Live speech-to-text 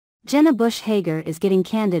Jenna Bush Hager is getting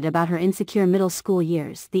candid about her insecure middle school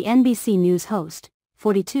years. The NBC News host,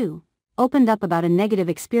 42, opened up about a negative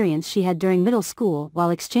experience she had during middle school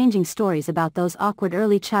while exchanging stories about those awkward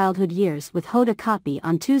early childhood years with Hoda Kotb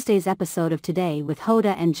on Tuesday's episode of Today with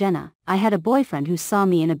Hoda and Jenna. "I had a boyfriend who saw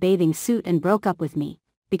me in a bathing suit and broke up with me,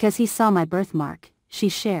 because he saw my birthmark," she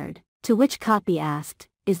shared, to which Kotb asked,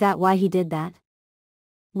 "Is that why he did that?"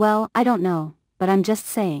 "Well, I don't know, but I'm just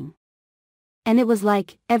saying. And it was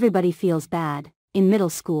like, everybody feels bad, in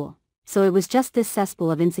middle school, so it was just this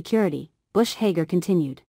cesspool of insecurity," Bush Hager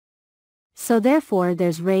continued. "So therefore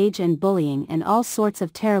there's rage and bullying and all sorts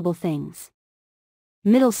of terrible things.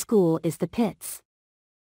 Middle school is the pits."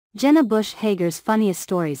 Jenna Bush Hager's funniest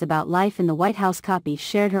stories about life in the White House. Kotb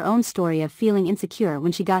shared her own story of feeling insecure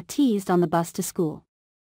when she got teased on the bus to school.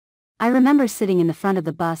 "I remember sitting in the front of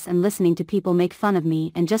the bus and listening to people make fun of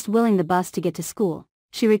me and just willing the bus to get to school,"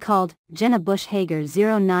 she recalled. Jenna Bush Hager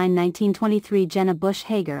 09-1923 Jenna Bush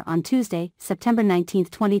Hager on Tuesday, September 19,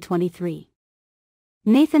 2023.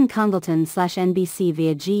 Nathan Congleton/NBC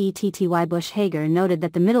via GETTY. Bush Hager noted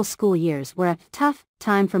that the middle school years were a tough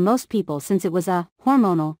time for most people since it was a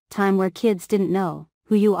hormonal time where kids didn't know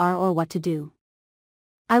who you are or what to do.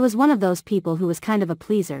 "I was one of those people who was kind of a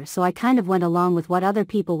pleaser, so I kind of went along with what other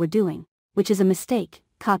people were doing, which is a mistake,"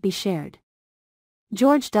 Kotb shared.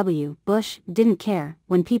 George W. Bush didn't care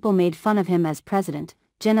when people made fun of him as president,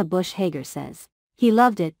 Jenna Bush Hager says. "He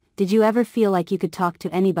loved it. Did you ever feel like you could talk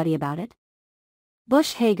to anybody about it?"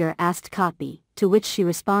 Bush Hager asked Kotb, to which she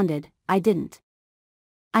responded, "I didn't.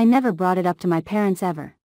 I never brought it up to my parents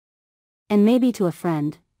ever. And maybe to a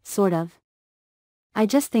friend, sort of. I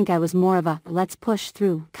just think I was more of a let's push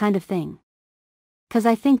through kind of thing. 'Cause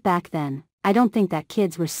I think back then, I don't think that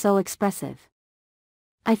kids were so expressive.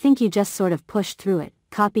 I think you just sort of pushed through it,"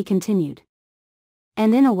 Kotb continued.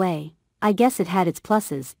 "And in a way, I guess it had its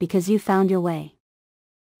pluses because you found your way.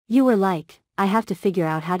 You were like, I have to figure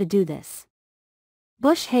out how to do this."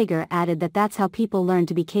 Bush Hager added that that's how people learn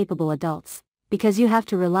to be capable adults, because you have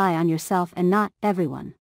to rely on yourself and not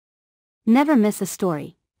everyone. Never miss a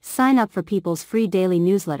story. Sign up for People's free daily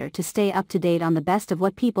newsletter to stay up to date on the best of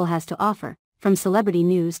what People has to offer, from celebrity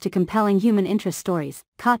news to compelling human interest stories.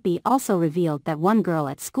 Kotb also revealed that one girl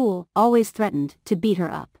at school always threatened to beat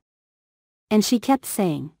her up. And she kept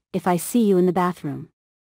saying, "If I see you in the bathroom."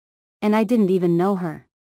 And I didn't even know her.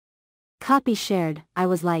 Kotb shared, "I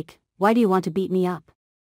was like, why do you want to beat me up?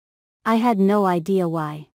 I had no idea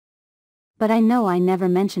why. But I know I never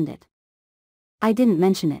mentioned it. I didn't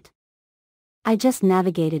mention it. I just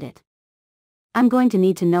navigated it. I'm going to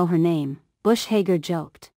need to know her name," Bush Hager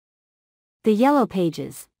joked. The Yellow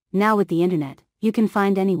Pages, now with the internet, you can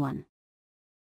find anyone.